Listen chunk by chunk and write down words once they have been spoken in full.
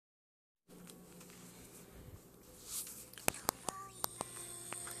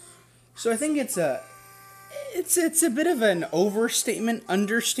So I think it's a bit of an overstatement,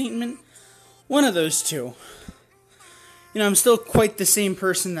 understatement, one of those two. You know, I'm still quite the same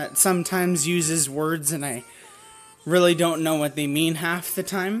person that sometimes uses words and I really don't know what they mean half the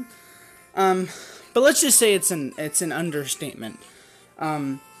time. But let's just say it's an understatement.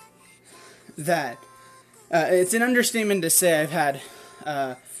 It's an understatement to say I've had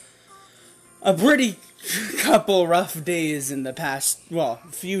a pretty couple rough days in the past,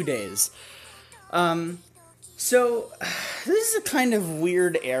 few days. So this is a kind of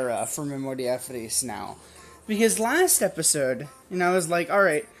weird era for Memoria Freese now. Because last episode, I was like,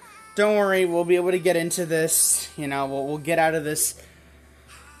 alright, don't worry, we'll be able to get into this, we'll get out of this,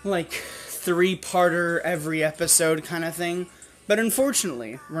 3-parter every episode kind of thing. But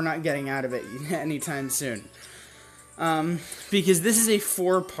unfortunately, we're not getting out of it anytime soon. Because this is a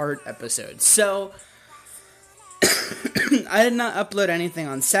 4-part episode. So, I did not upload anything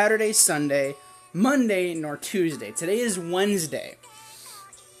on Saturday, Sunday, Monday, nor Tuesday. Today is Wednesday.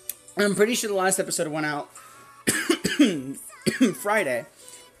 I'm pretty sure the last episode went out Friday,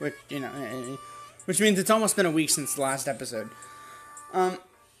 which means it's almost been a week since the last episode.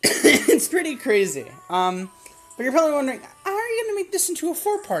 It's pretty crazy. But you're probably wondering, how are you going to make this into a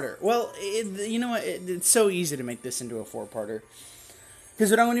 4-parter? Well, you know what? It's so easy to make this into a 4-parter.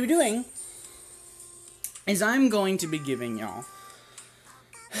 Because what I'm going to be doing is I'm going to be giving y'all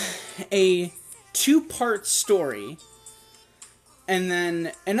a 2-part story and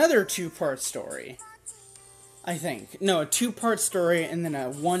then another 2-part story. I think. No, a 2-part story, and then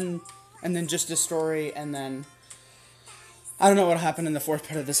and then just a story, and then I don't know what'll happen in the 4th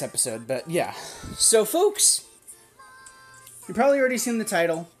part of this episode, but yeah. So, folks, you've probably already seen the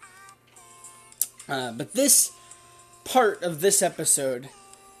title, but this part of this episode,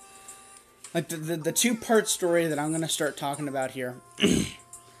 the 2-part story that I'm going to start talking about here,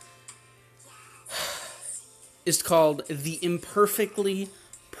 is called The Perfectly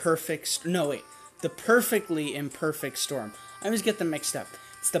Imperfect Storm. I always get them mixed up.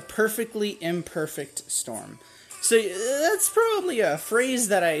 It's The Perfectly Imperfect Storm. So that's probably a phrase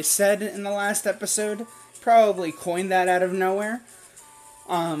that I said in the last episode. Probably coined that out of nowhere.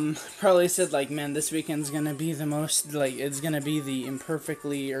 Probably said, man, this weekend's gonna be the most, it's gonna be the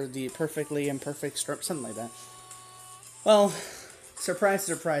perfectly imperfect storm, something like that. Well, surprise,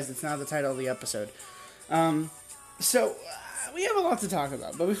 surprise, it's now the title of the episode. So, we have a lot to talk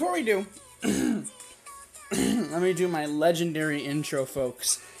about, but before we do, let me do my legendary intro,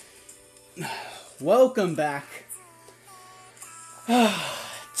 folks. Welcome back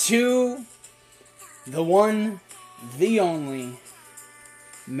to the one, the only,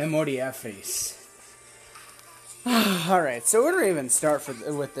 Memoria Freese. Alright, so where do I even start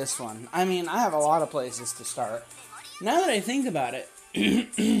with this one? I mean, I have a lot of places to start. Now that I think about it,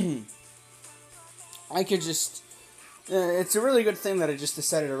 I could just... it's a really good thing that I just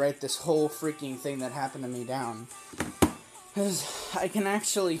decided to write this whole freaking thing that happened to me down. Because I can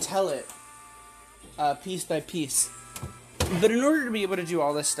actually tell it piece by piece. But in order to be able to do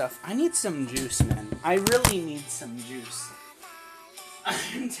all this stuff, I need some juice, man. I really need some juice.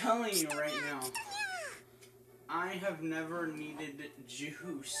 I'm telling you right now, I have never needed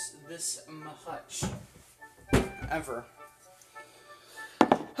juice this much. Ever.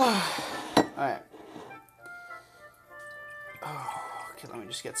 Alright. Okay, let me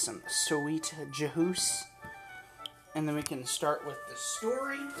just get some sweet juice. And then we can start with the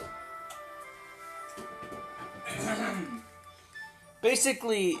story.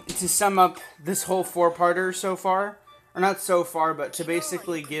 Basically, to sum up this whole 4-parter so far, or not so far, but to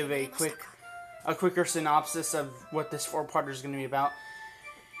basically give a quicker synopsis of what this 4-parter is going to be about.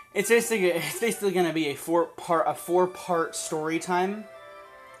 It's basically going to be a 4-part story time.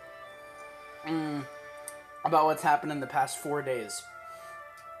 About what's happened in the past 4 days.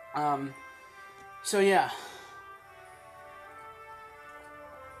 So yeah.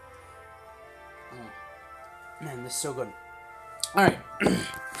 Oh. Man, this is so good. Alright. Like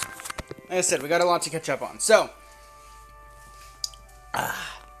I said, we got a lot to catch up on. So,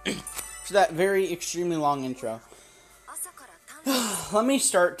 for that very extremely long intro, let me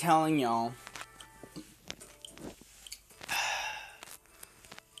start telling y'all.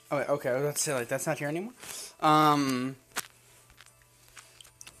 Oh, wait, okay, I was about to say, that's not here anymore. Some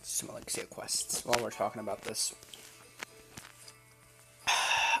Alexia quests while we're talking about this.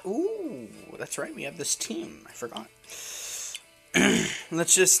 Ooh, that's right, we have this team. I forgot.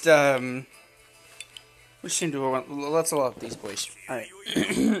 Let's just, let's level up these boys. Alright.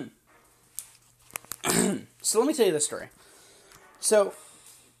 So let me tell you this story. So,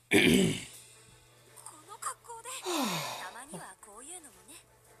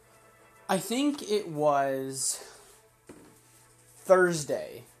 I think it was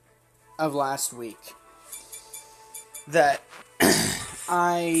Thursday of last week that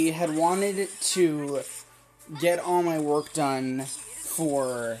I had wanted to get all my work done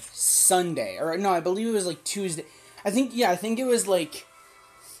for Sunday. Or no, I believe it was like Tuesday. I think it was like,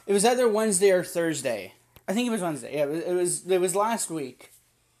 it was either Wednesday or Thursday. I think it was Wednesday. Yeah, it was last week.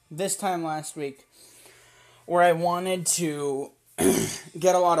 This time last week, where I wanted to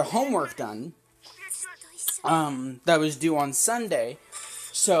get a lot of homework done that was due on Sunday.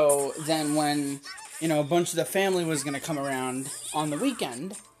 So then when, a bunch of the family was going to come around on the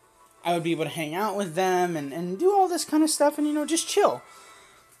weekend, I would be able to hang out with them and do all this kind of stuff and, just chill.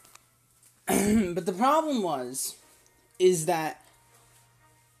 But the problem is that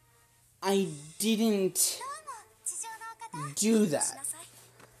I didn't do that.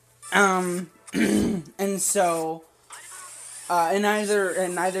 And so,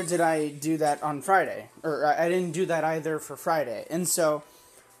 neither did I do that on Friday, or I didn't do that either for Friday. And so,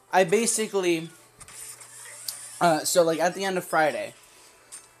 I basically, like at the end of Friday,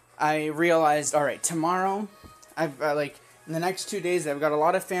 I realized, all right, tomorrow, in the next 2 days, I've got a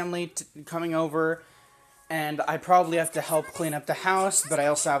lot of family coming over, and I probably have to help clean up the house, but I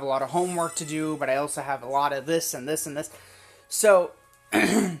also have a lot of homework to do, but I also have a lot of this and this and this. So,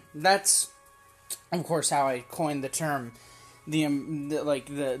 that's, of course, how I coined the term,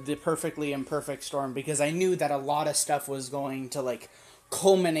 the perfectly imperfect storm, because I knew that a lot of stuff was going to,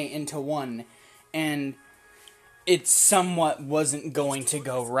 culminate into one, and it somewhat wasn't going to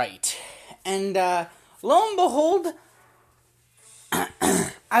go right. And, lo and behold,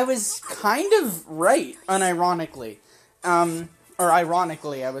 I was kind of right, unironically. Or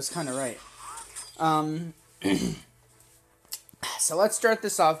ironically, I was kind of right. So let's start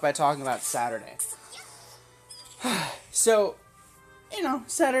this off by talking about Saturday. So,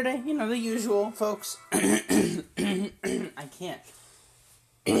 Saturday, the usual, folks. I can't.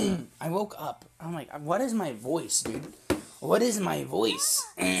 I woke up. I'm like, what is my voice, dude? What is my voice?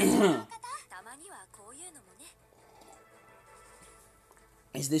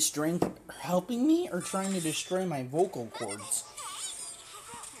 Is this drink helping me or trying to destroy my vocal cords?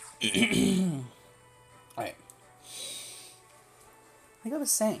 Alright. Like I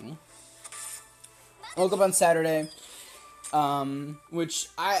was saying, I woke up on Saturday, which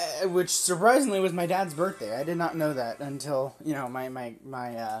surprisingly was my dad's birthday. I did not know that until,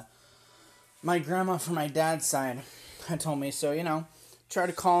 my grandma from my dad's side had told me. So,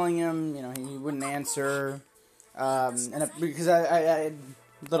 tried calling him, he wouldn't answer. Because I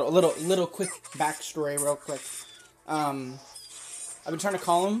little quick backstory real quick. I've been trying to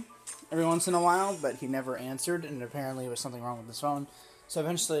call him every once in a while, but he never answered, and apparently there was something wrong with his phone. So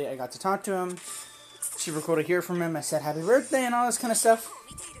eventually I got to talk to him. Super cool to hear from him. I said happy birthday and all this kind of stuff.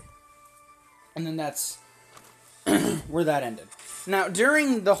 And then that's where that ended. Now,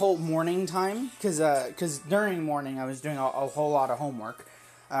 during the whole morning time, because during morning I was doing a whole lot of homework,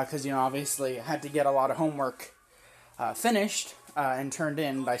 because, obviously I had to get a lot of homework finished and turned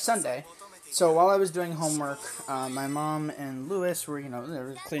in by Sunday. So while I was doing homework, my mom and Lewis were, they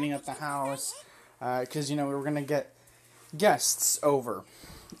were cleaning up the house, because, we were going to get guests over.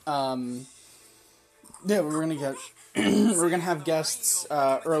 We were going to get, we were going to have guests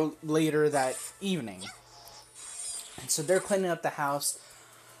later that evening. And so they're cleaning up the house.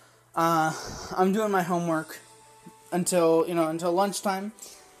 I'm doing my homework until lunchtime.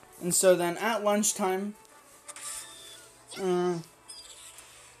 And so then at lunchtime, I'm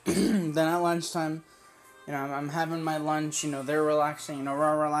having my lunch, they're relaxing,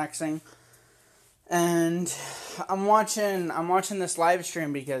 we're relaxing. And I'm watching this live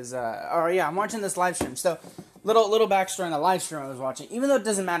stream because, I'm watching this live stream. So, little backstory on the live stream I was watching. Even though it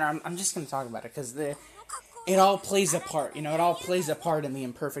doesn't matter, I'm just going to talk about it because it all plays a part. It all plays a part in the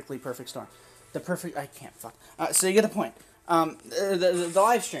imperfectly perfect storm. I can't fuck. So you get the point. The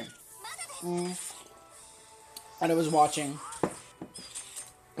live stream that I was watching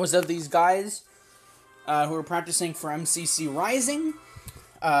was of these guys who were practicing for MCC Rising.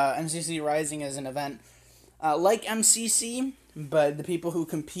 MCC Rising is an event like MCC, but the people who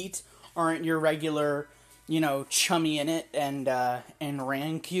compete aren't your regular, chummy in it and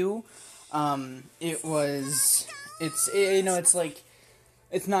rank you. It's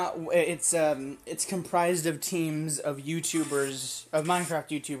comprised of teams of YouTubers, of Minecraft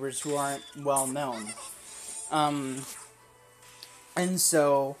YouTubers who aren't well known. And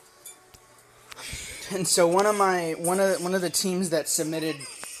so one of the teams that submitted,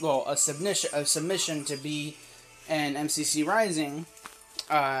 a submission to be an MCC Rising,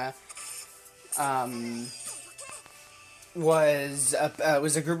 was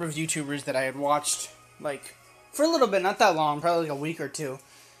a group of YouTubers that I had watched like for a little bit, not that long, probably like a week or two,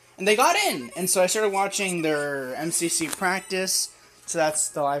 and they got in, and so I started watching their MCC practice. So that's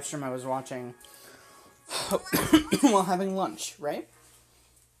the live stream I was watching while having lunch, right?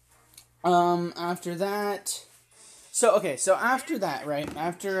 After that, so after that, right,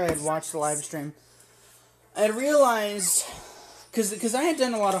 after I had watched the live stream, I had realized, because I had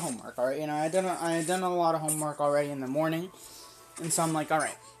done a lot of homework, alright, you know, I had done a lot of homework already in the morning, and so I'm like,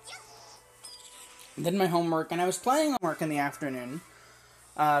 alright, did my homework, and I was planning on work in the afternoon,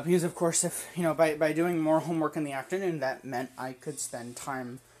 because of course, if, you know, by doing more homework in the afternoon, that meant I could spend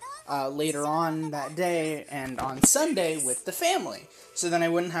time later on that day and on Sunday with the family. So then I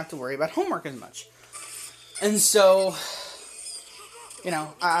wouldn't have to worry about homework as much. And so, you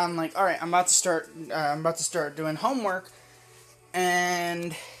know, I'm like, all right, I'm about to start doing homework.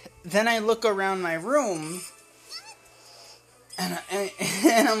 And then I look around my room, and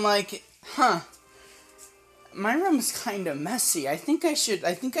I'm like, huh, my room's kind of messy. I think I should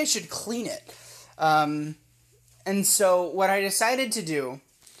clean it. And so what I decided to do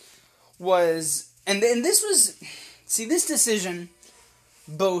was, and this was, see, this decision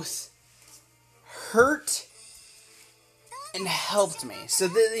both hurt and helped me. So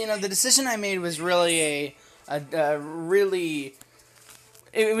the decision I made was really it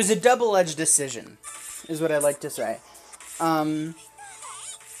was a double-edged decision, is what I like to say.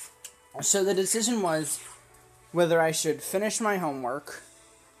 So the decision was whether I should finish my homework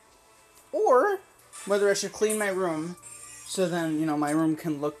or whether I should clean my room so then, you know, my room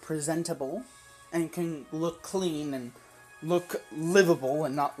can look presentable and can look clean and look livable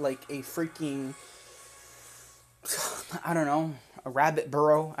and not like a freaking, I don't know, a rabbit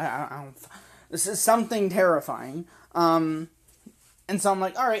burrow. I don't, this is something terrifying. And so I'm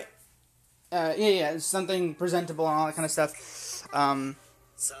like, all right, yeah, it's something presentable and all that kind of stuff. And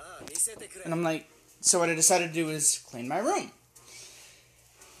I'm like, so what I decided to do is clean my room.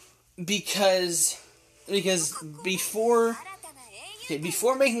 Because before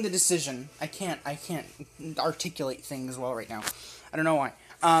making the decision, I can't articulate things well right now. I don't know why.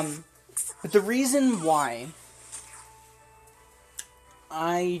 But the reason why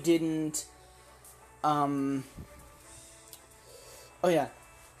I didn't,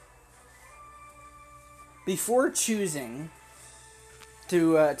 before choosing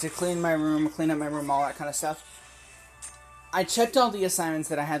to clean up my room, all that kind of stuff, I checked all the assignments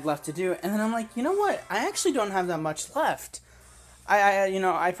that I had left to do, and then I'm like, you know what? I actually don't have that much left.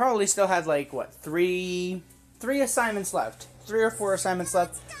 I probably still had like three assignments left, 3 or 4 assignments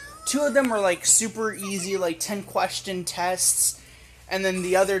left. 2 of them were like super easy, like 10-question tests, and then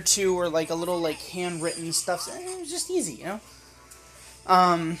the other 2 were like a little like handwritten stuff. So it was just easy, you know.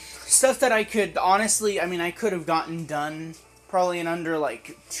 Stuff that I could honestly, I could have gotten done probably in under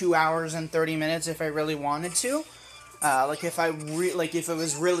like 2 hours and 30 minutes if I really wanted to. Like if I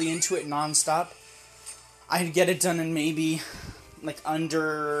was really into it nonstop, I'd get it done in maybe like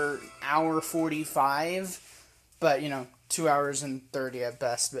under hour 45, but you know, 2 hours and 30 at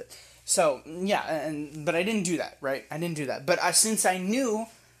best. But so yeah, but I didn't do that, right? I didn't do that. But since I knew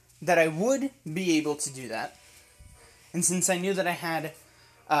that I would be able to do that, and since I knew that I had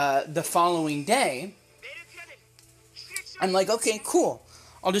the following day, I'm like, okay, cool.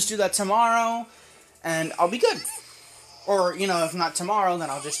 I'll just do that tomorrow, and I'll be good. Or, you know, if not tomorrow,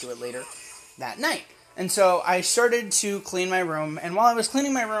 then I'll just do it later that night. And so I started to clean my room, and while I was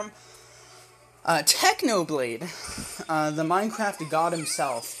cleaning my room, Technoblade, the Minecraft god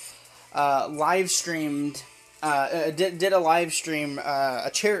himself, live streamed, did a live stream, a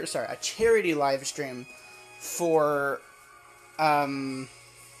charity live stream for,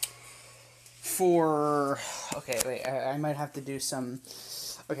 okay, wait, I might have to do some.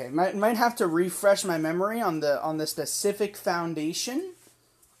 Okay, might have to refresh my memory on the specific foundation,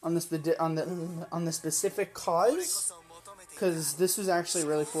 on the specific cause, because this was actually a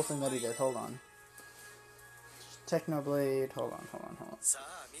really cool thing that he did. Hold on, Technoblade. Hold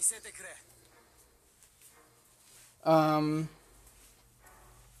on.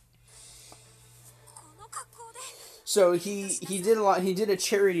 So he did a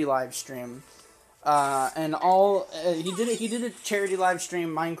charity live stream. And he did a charity live stream,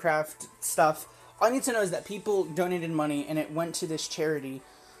 Minecraft stuff. All I need to know is that people donated money, and it went to this charity,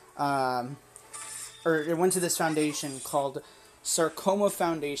 or it went to this foundation called Sarcoma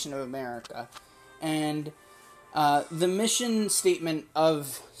Foundation of America. And the mission statement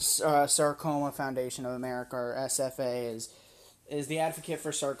of Sarcoma Foundation of America, or SFA, is the advocate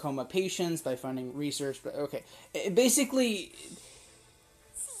for sarcoma patients by funding research. But okay, basically,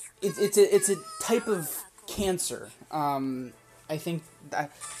 it's a type of cancer. I think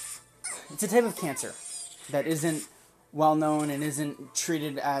that it's a type of cancer that isn't well known and isn't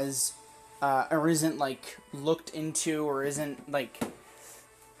treated as, or isn't, like, looked into, or isn't, like,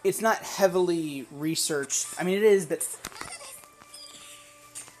 it's not heavily researched. I mean, it is, but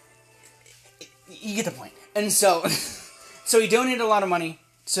you get the point. And so, so he donated a lot of money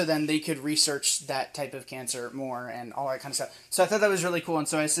so then they could research that type of cancer more and all that kind of stuff. So I thought that was really cool. And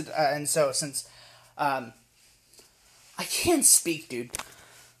so I said, and so since, I can't speak, dude.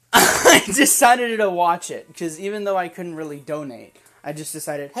 I decided to watch it, because even though I couldn't really donate, I just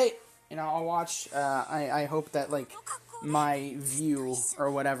decided, hey, you know, I'll watch. I hope that, like, my view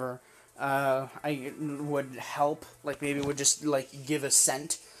or whatever, I would help, like, maybe would just, like, give a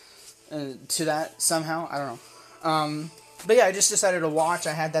cent to that somehow. I don't know. But yeah, I just decided to watch.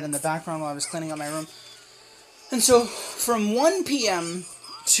 I had that in the background while I was cleaning up my room. And so from 1 p.m.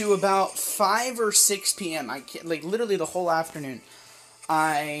 to about 5 or 6 p.m., like, literally the whole afternoon,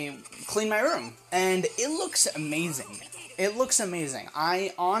 I cleaned my room. And it looks amazing. It looks amazing.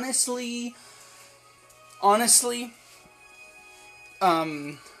 I honestly,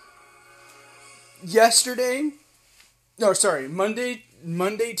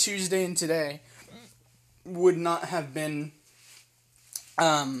 Monday, Tuesday, and today would not have been,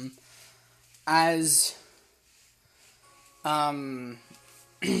 as,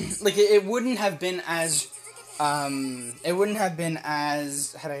 like, it wouldn't have been as, how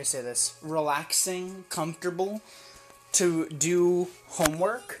do I say this, relaxing, comfortable to do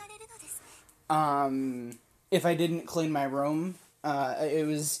homework, if I didn't clean my room.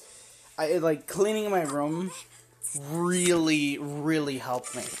 Like, cleaning my room really, really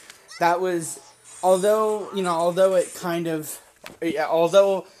helped me. That was, although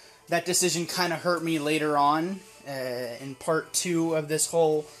that decision kind of hurt me later on, in part 2 of this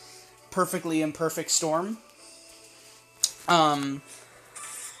whole perfectly imperfect storm,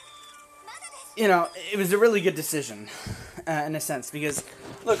 you know, it was a really good decision, in a sense, because,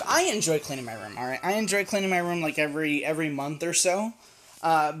 look, I enjoy cleaning my room, alright? I enjoy cleaning my room, like, every month or so,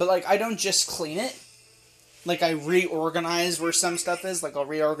 but, like, I don't just clean it. Like, I reorganize where some stuff is. Like, I'll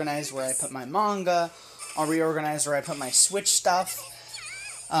reorganize where I put my manga. I'll reorganize where I put my Switch stuff.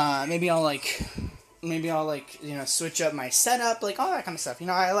 Maybe I'll, you know, switch up my setup. Like, all that kind of stuff. You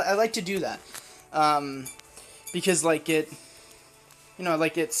know, I like to do that. Because, like, it, you know,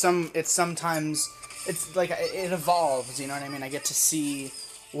 like, it's sometimes, it's, like, it evolves, you know what I mean? I get to see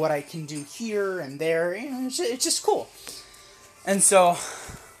what I can do here and there. You know, it's just cool. And so,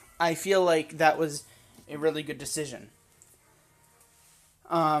 I feel like that was a really good decision.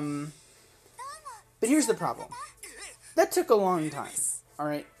 But here's the problem. That took a long time,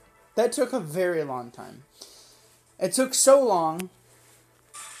 alright? That took a very long time. It took so long,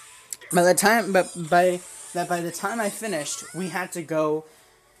 by the time I finished, we had to go,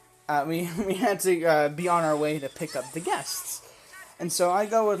 we had to be on our way to pick up the guests. And so I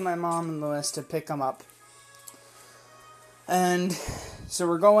go with my mom and Louis to pick them up. And so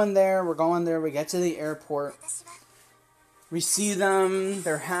we're going there, we get to the airport, we see them,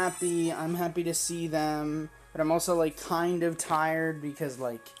 they're happy, I'm happy to see them, but I'm also, like, kind of tired because,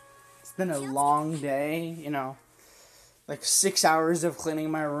 like, it's been a long day, you know, like, 6 hours of cleaning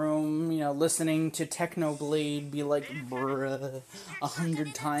my room, you know, listening to Technoblade be like, bruh,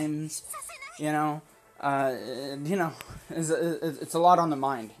 100 times, you know, it's a lot on the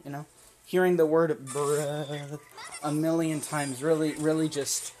mind, you know. Hearing the word bruh a million times really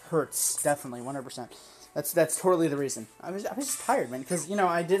just hurts, definitely, 100%. That's totally the reason. I was just tired, man, because, you know,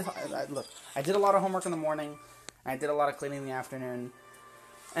 I did a lot of homework in the morning, I did a lot of cleaning in the afternoon,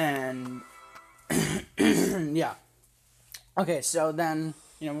 and, yeah. Okay, so then,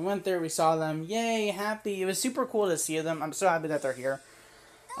 you know, we went there, we saw them, yay, happy, it was super cool to see them, I'm so happy that they're here.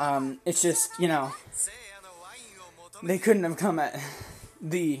 It's just, you know, they couldn't have come at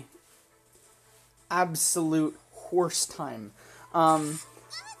the absolute worst time. You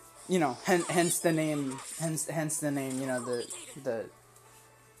know, hence the name, you know, the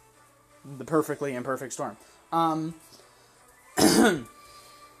perfectly imperfect storm. And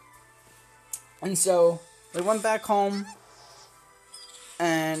so we went back home,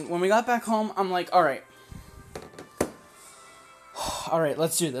 and when we got back home, I'm like, all right,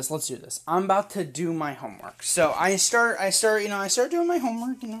 let's do this. I'm about to do my homework. So I start doing my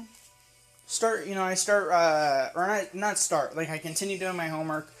homework, you know. I continue doing my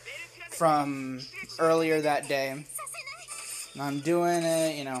homework from earlier that day. And I'm doing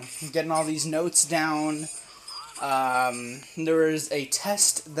it, you know, getting all these notes down. There was a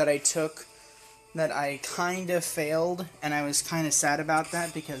test that I took that I kind of failed, and I was kind of sad about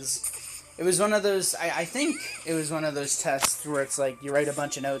that because It was one of those, I think it was one of those tests where it's like you write a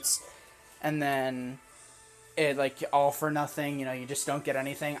bunch of notes and then it, like, all for nothing, you know, you just don't get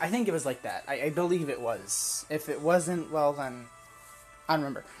anything. I think it was like that. I believe it was. If it wasn't, well, then I don't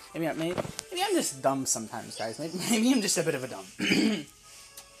remember. Maybe I'm just dumb sometimes, guys. Maybe I'm just a bit of a dumb.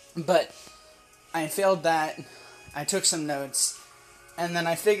 But I failed that. I took some notes, and then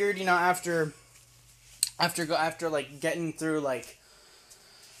I figured, you know, after like getting through, like,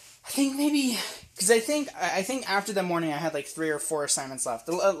 I think maybe, because I think after the morning I had like 3 or 4 assignments left.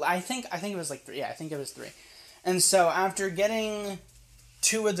 I think it was like 3. Yeah, I think it was 3. And so after getting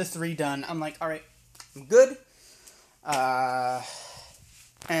 2 of the 3 done, I'm like, all right, I'm good.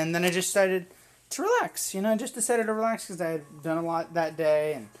 And then I just started to relax. You know, I just decided to relax because I had done a lot that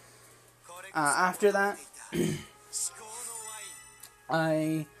day. And after that,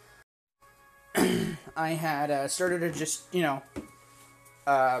 I had started to just, you know,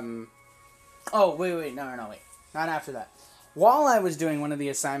 oh, wait, no, not after that. While I was doing one of the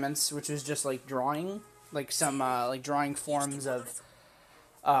assignments, which was just like drawing, like some like drawing forms of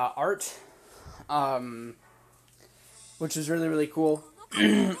art, which was really, really cool.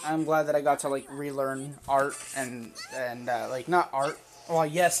 I'm glad that I got to like relearn art and like, not art, well,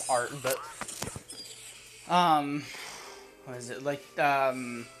 yes, art, but what is it, like,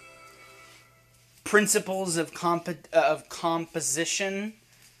 principles of composition,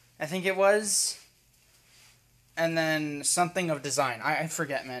 I think it was, and then something of design. I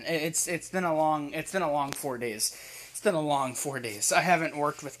forget, man. It's been a long 4 days. It's been a long 4 days. I haven't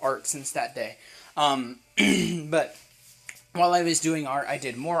worked with art since that day. But while I was doing art, I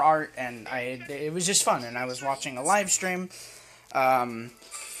did more art, and it was just fun. And I was watching a live stream. I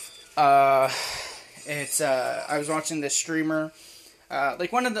was watching this streamer.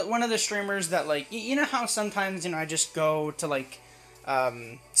 Like one of the streamers that, like, you know how sometimes, you know, I just go to like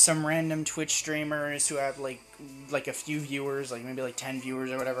some random Twitch streamers who have like a few viewers, like maybe like 10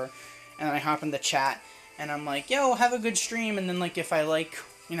 viewers or whatever, and I hop in the chat and I'm like, yo, have a good stream, and then like if I like,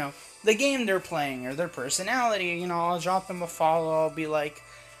 you know, the game they're playing or their personality, you know, I'll drop them a follow. I'll be like,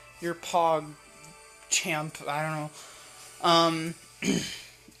 your pog champ, I don't know,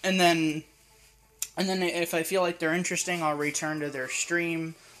 and then if I feel like they're interesting, I'll return to their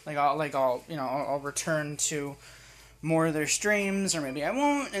stream. I'll return to more of their streams, or maybe I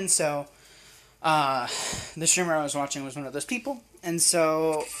won't. And so, the streamer I was watching was one of those people. And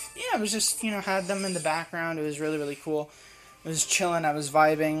so, yeah, it was just, you know, had them in the background. It was really, really cool. It was chilling. I was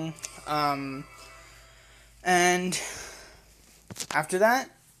vibing. And after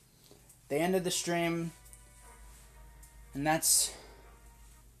that, they ended the stream. And that's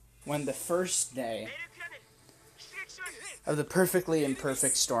when the first day of the Perfectly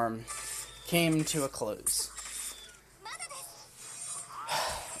Imperfect storm came to a close.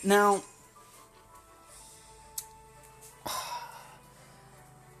 Now,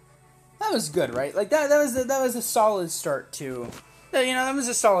 that was good, right? Like that was a solid start to, you know, that was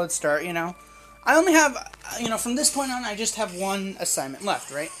a solid start, you know. I only have, you know, from this point on, I just have one assignment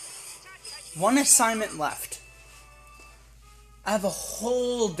left, right? One assignment left. I have a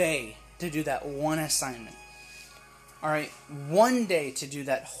whole day to do that one assignment. Alright, one day to do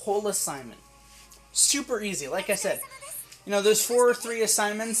that whole assignment. Super easy, like I said. You know, those 4 or 3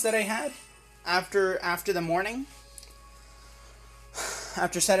 assignments that I had after the morning,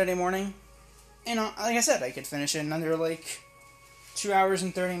 after Saturday morning, you know, like I said, I could finish it in under like 2 hours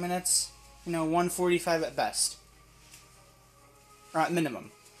and 30 minutes, you know, 1:45 at best. Or at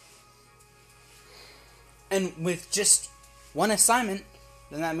minimum. And with just one assignment,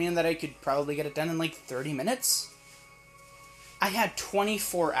 doesn't that mean that I could probably get it done in like 30 minutes? I had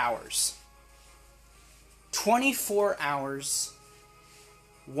 24 hours. 24 hours,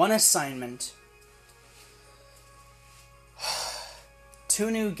 one assignment,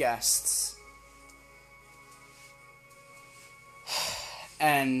 2 new guests,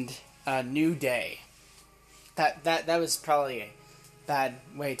 and a new day. That was probably a bad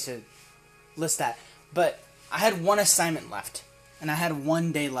way to list that. But I had one assignment left, and I had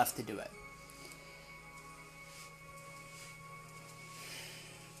 1 day left to do it.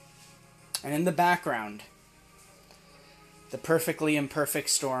 And in the background, the perfectly imperfect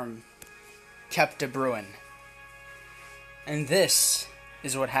storm kept a brewing. And this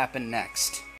is what happened next.